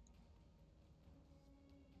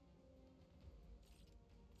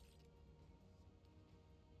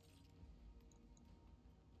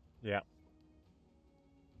 Yeah.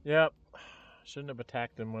 Yep. Shouldn't have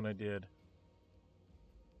attacked him when I did.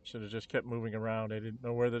 Should have just kept moving around. I didn't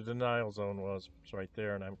know where the denial zone was. It's right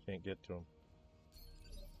there, and I can't get to him.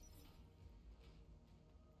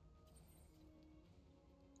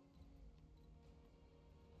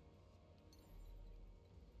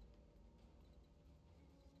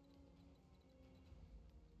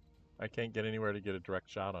 I can't get anywhere to get a direct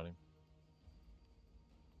shot on him.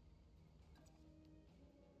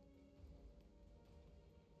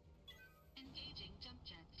 Engaging jump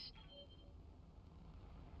jets.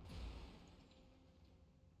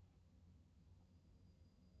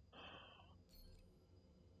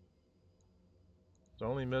 It's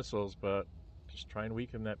only missiles, but just try and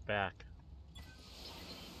weaken that back.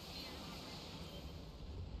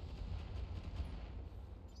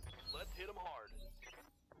 Let's hit him hard.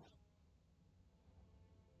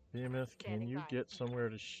 Behemoth, can Standing you by. get somewhere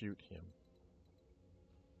to shoot him?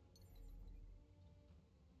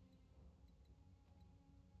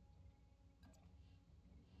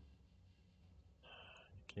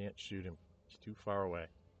 You can't shoot him. He's too far away.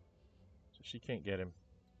 So she can't get him.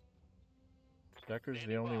 Decker's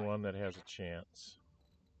the only one that has a chance.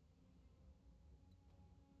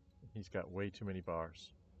 He's got way too many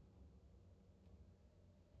bars.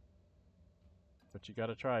 But you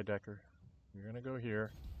gotta try, Decker. You're gonna go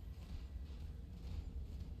here.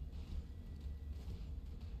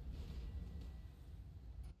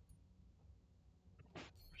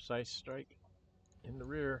 Precise strike in the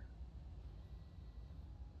rear.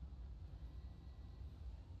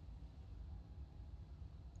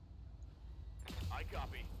 I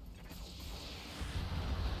copy.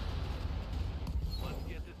 Let's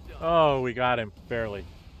get this done. Oh, we got him. Barely.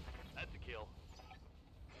 That's a kill.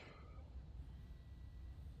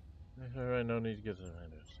 Alright, no need to get to the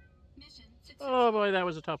windows. Mission success. Oh boy, that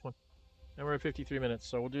was a tough one. And we're at 53 minutes,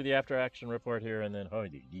 so we'll do the after action report here and then. Oh, got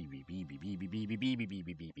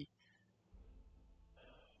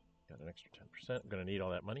an extra 10%. I'm gonna need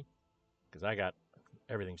all that money because I got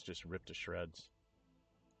everything's just ripped to shreds.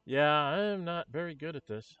 Yeah, I'm not very good at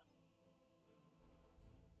this.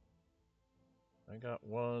 I got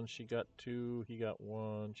one, she got two, he got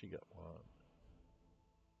one, she got one.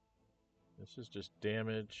 This is just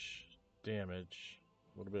damage, damage,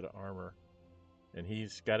 a little bit of armor. And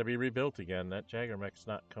he's got to be rebuilt again. That Jagger Mech's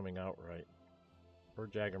not coming out right. Her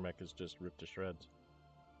Jagger Mech is just ripped to shreds.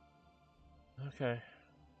 Okay.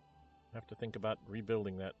 Have to think about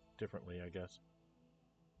rebuilding that differently, I guess.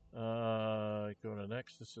 Go to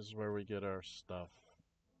next. This is where we get our stuff.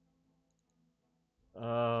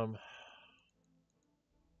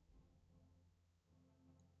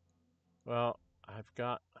 Well, I've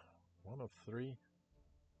got one of three.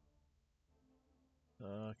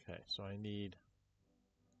 Okay, so I need...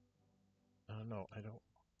 no, I don't.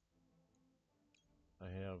 I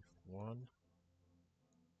have one,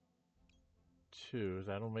 two.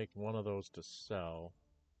 That'll make one of those to sell.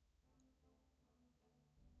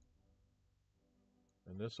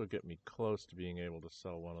 And this will get me close to being able to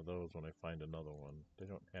sell one of those when I find another one. They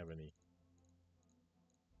don't have any...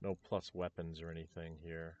 No plus weapons or anything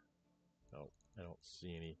here. No, I don't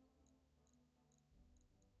see any.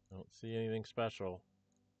 I don't see anything special.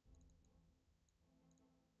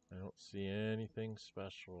 I don't see anything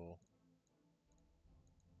special.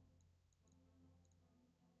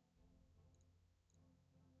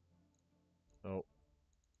 Nope.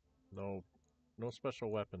 No, no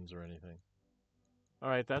special weapons or anything.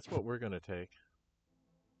 Alright, that's what we're gonna take.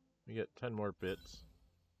 We get 10 more bits.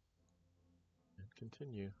 And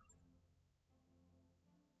continue.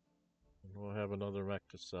 we'll have another mech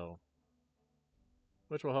to sell,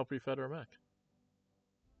 which will help refed our mech.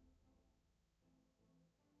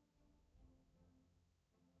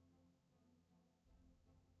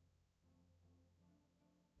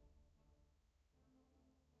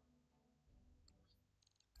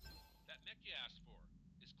 That mech you asked for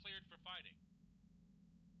is cleared for fighting.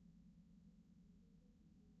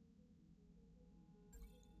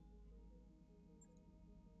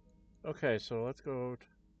 Okay, so let's go.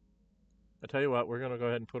 I tell you what, we're going to go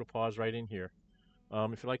ahead and put a pause right in here.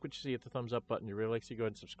 If you like what you see, hit the thumbs up button. You really like to see, go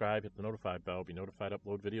ahead and subscribe. Hit the notify bell. Be notified.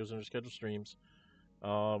 Upload videos and scheduled streams.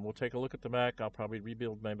 We'll take a look at the mech. I'll probably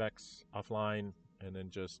rebuild my mechs offline and then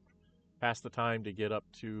just pass the time to get up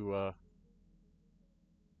to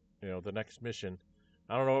the next mission.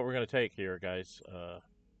 I don't know what we're going to take here, guys.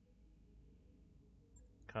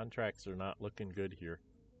 Contracts are not looking good here.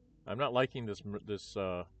 I'm not liking this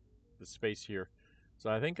space here. So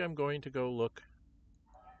I think I'm going to go look.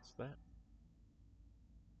 What's that?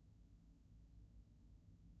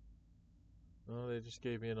 Oh, they just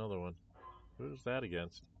gave me another one. Who's that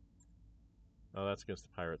against? Oh, that's against the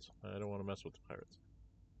pirates. I don't want to mess with the pirates.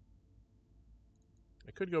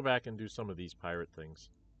 I could go back and do some of these pirate things.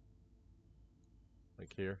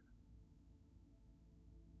 Like here.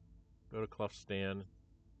 Go to Clough Stand.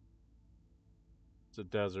 It's a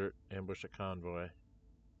desert. Ambush a convoy.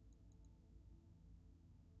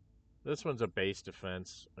 This one's a base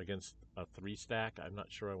defense against a 3-stack. I'm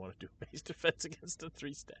not sure I want to do base defense against a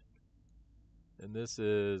 3-stack. And this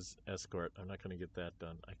is escort. I'm not going to get that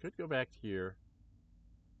done. I could go back here,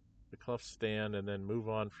 the Clough Stand, and then move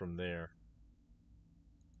on from there.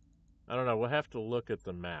 I don't know. We'll have to look at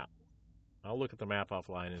the map. I'll look at the map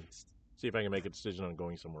offline and see if I can make a decision on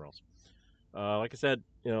going somewhere else. Like I said,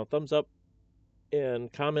 thumbs up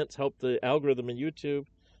and comments help the algorithm in YouTube.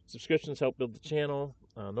 Subscriptions help build the channel.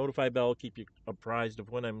 Notify bell keep you apprised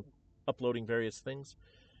of when I'm uploading various things.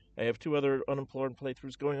 I have 2 other unemployed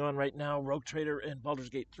playthroughs going on right now, Rogue Trader and Baldur's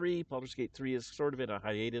Gate 3. Baldur's Gate 3 is sort of in a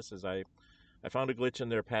hiatus as I found a glitch in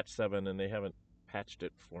their patch 7 and they haven't patched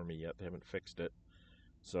it for me yet. They haven't fixed it.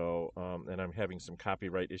 So, and I'm having some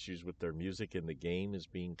copyright issues with their music in the game is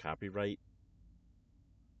being copyright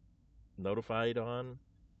notified on.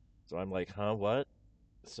 So I'm like, huh, what?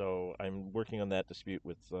 So I'm working on that dispute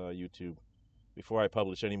with YouTube before I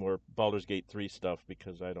publish any more Baldur's Gate 3 stuff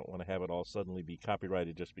because I don't want to have it all suddenly be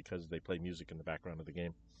copyrighted just because they play music in the background of the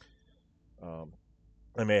game.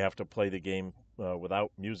 I may have to play the game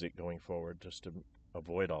without music going forward just to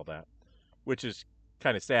avoid all that, which is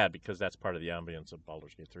kind of sad because that's part of the ambience of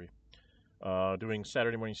Baldur's Gate 3. Doing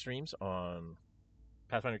Saturday morning streams on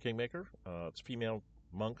Pathfinder Kingmaker. It's female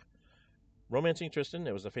monk. Romancing Tristan.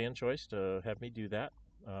 It was a fan choice to have me do that.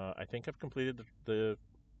 I think I've completed the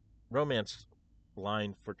romance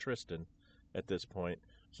line for Tristan at this point.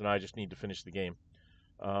 So now I just need to finish the game.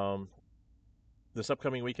 This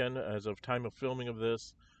upcoming weekend, as of time of filming of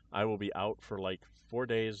this, I will be out for like 4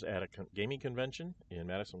 days at a gaming convention in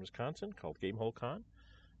Madison, Wisconsin called Gamehole Con.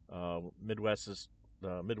 Midwest is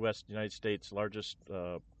Midwest United States largest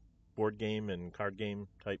board game and card game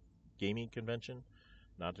type gaming convention.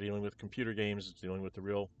 Not dealing with computer games, it's dealing with the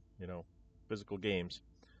real, physical games.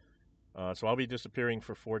 So I'll be disappearing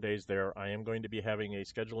for 4 days there. I am going to be having a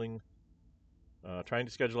scheduling, trying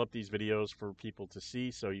to schedule up these videos for people to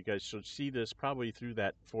see. So you guys should see this probably through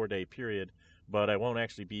that 4-day period, but I won't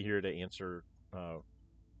actually be here to answer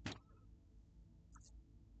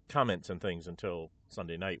comments and things until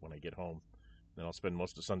Sunday night when I get home. Then I'll spend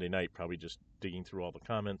most of Sunday night probably just digging through all the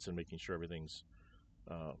comments and making sure everything's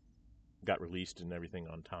got released and everything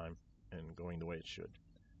on time and going the way it should.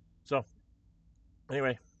 So,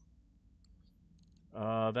 anyway,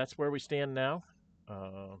 that's where we stand now.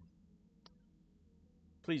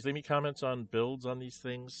 Please leave me comments on builds on these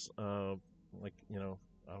things. I'll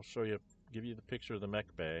show you, give you the picture of the mech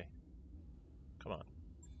bay. Come on.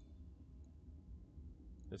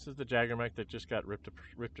 This is the Jagger mech that just got ripped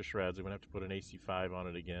to shreds. I'm going to have to put an AC-5 on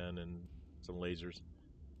it again and some lasers.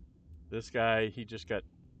 This guy, he's just got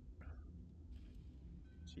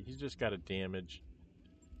a damage.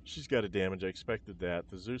 She's got a damage. I expected that.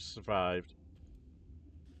 The Zeus survived.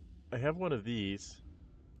 I have one of these.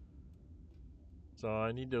 So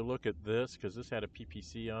I need to look at this because this had a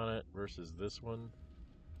PPC on it versus this one,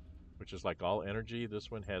 which is like all energy. This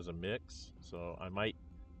one has a mix. So I might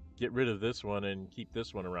get rid of this one and keep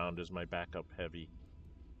this one around as my backup heavy.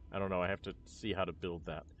 I don't know. I have to see how to build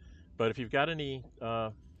that. But if you've got any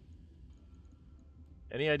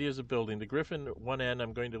ideas of building, the Griffin 1N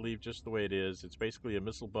I'm going to leave just the way it is. It's basically a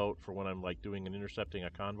missile boat for when I'm like doing and intercepting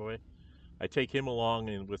a convoy. I take him along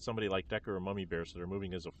and with somebody like Decker or Mummy Bear, so they're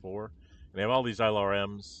moving as a 4. And they have all these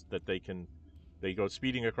LRMs that they go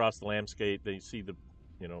speeding across the landscape. They see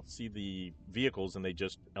the vehicles, and they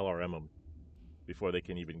just LRM them before they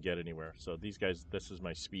can even get anywhere. So these guys, this is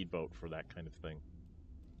my speedboat for that kind of thing.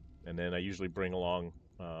 And then I usually bring along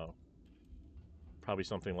probably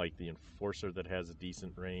something like the Enforcer that has a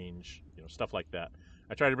decent range, stuff like that.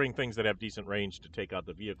 I try to bring things that have decent range to take out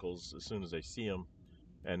the vehicles as soon as I see them,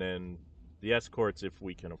 and then the escorts if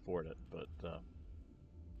we can afford it. But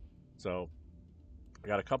so I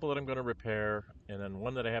got a couple that I'm going to repair, and then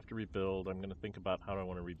one that I have to rebuild. I'm going to think about how I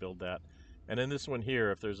want to rebuild that. And then this one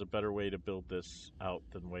here, if there's a better way to build this out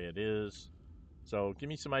than the way it is. So give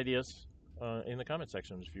me some ideas in the comment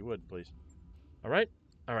section if you would, please. All right,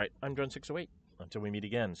 I'm Dren608. Until we meet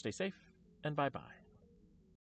again, stay safe and bye-bye.